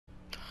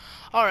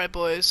Alright,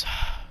 boys.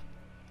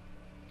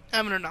 I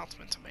have an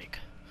announcement to make.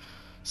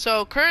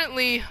 So,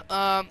 currently,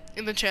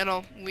 in the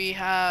channel, we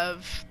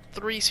have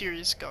 3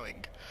 series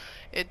going.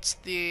 It's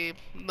the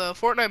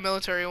Fortnite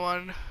military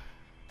one,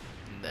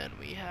 and then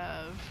we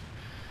have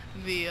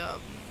the, a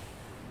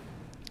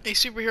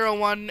superhero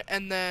one,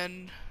 and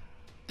then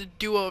the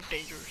duo of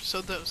danger.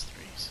 So those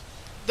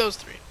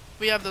three.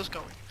 We have those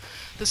going.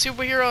 The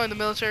superhero and the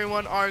military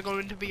one are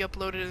going to be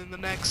uploaded in the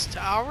next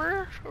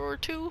hour or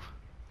two.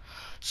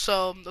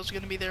 So those are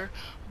going to be there.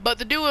 But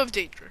the duo of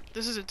danger.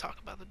 This is a talk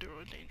about the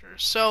duo of danger.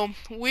 So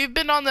we've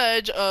been on the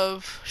edge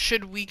of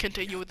should we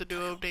continue with the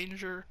duo of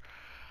danger,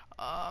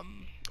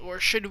 or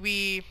should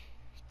we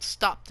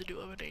stop the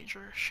duo of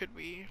danger? Should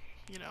we,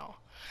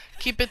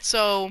 keep it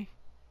so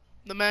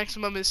the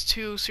maximum is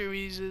 2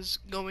 series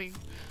going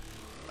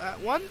at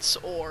once,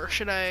 or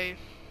should I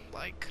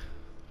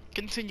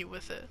continue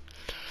with it?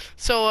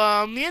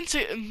 So me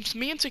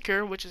and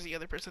Secure, which is the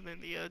other person in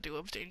the duo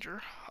of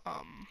danger,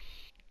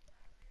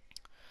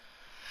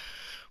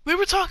 we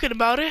were talking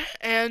about it,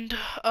 and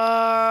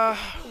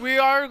we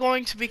are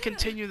going to be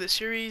continue the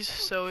series.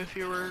 So if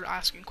you were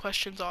asking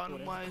questions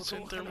on why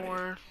isn't there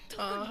more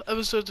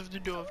episodes of the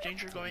duo of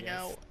danger going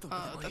out,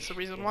 that's the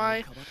reason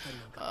why.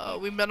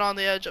 We've been on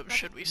the edge of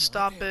should we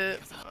stop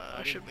it,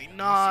 should we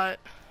not,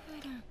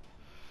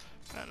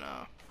 and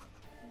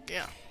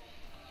yeah,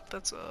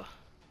 that's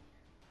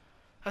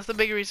the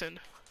big reason.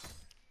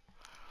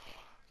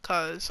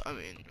 Cause I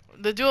mean,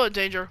 the duo of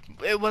danger,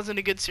 it wasn't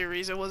a good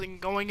series. It wasn't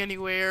going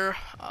anywhere.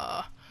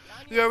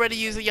 We already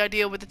used the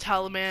idea with the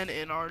Taliban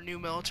in our new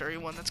military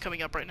one that's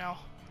coming up right now.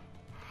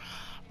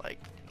 Like,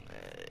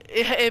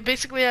 it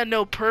basically had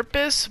no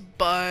purpose,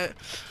 but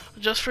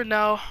just for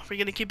now, we're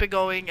gonna keep it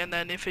going. And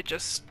then if it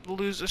just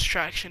loses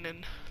traction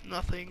and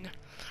nothing,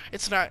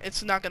 it's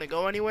not gonna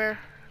go anywhere.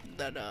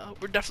 Then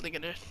we're definitely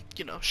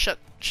gonna shut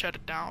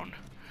it down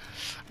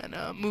and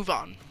move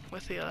on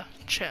with the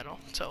channel.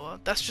 So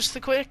that's just a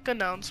quick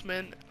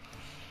announcement.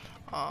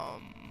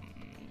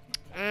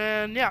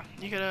 And yeah,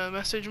 you can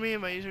message me.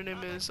 My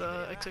username is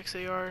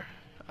xxar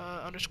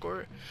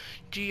underscore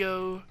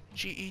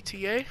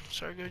GOGETA,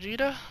 sorry,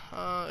 Gogeta.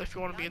 If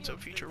you want to be in some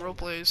future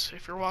roleplays,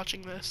 if you're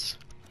watching this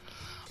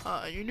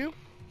and you're new,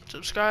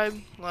 subscribe,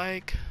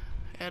 like,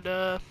 and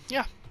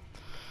yeah,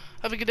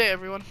 have a good day,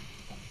 everyone.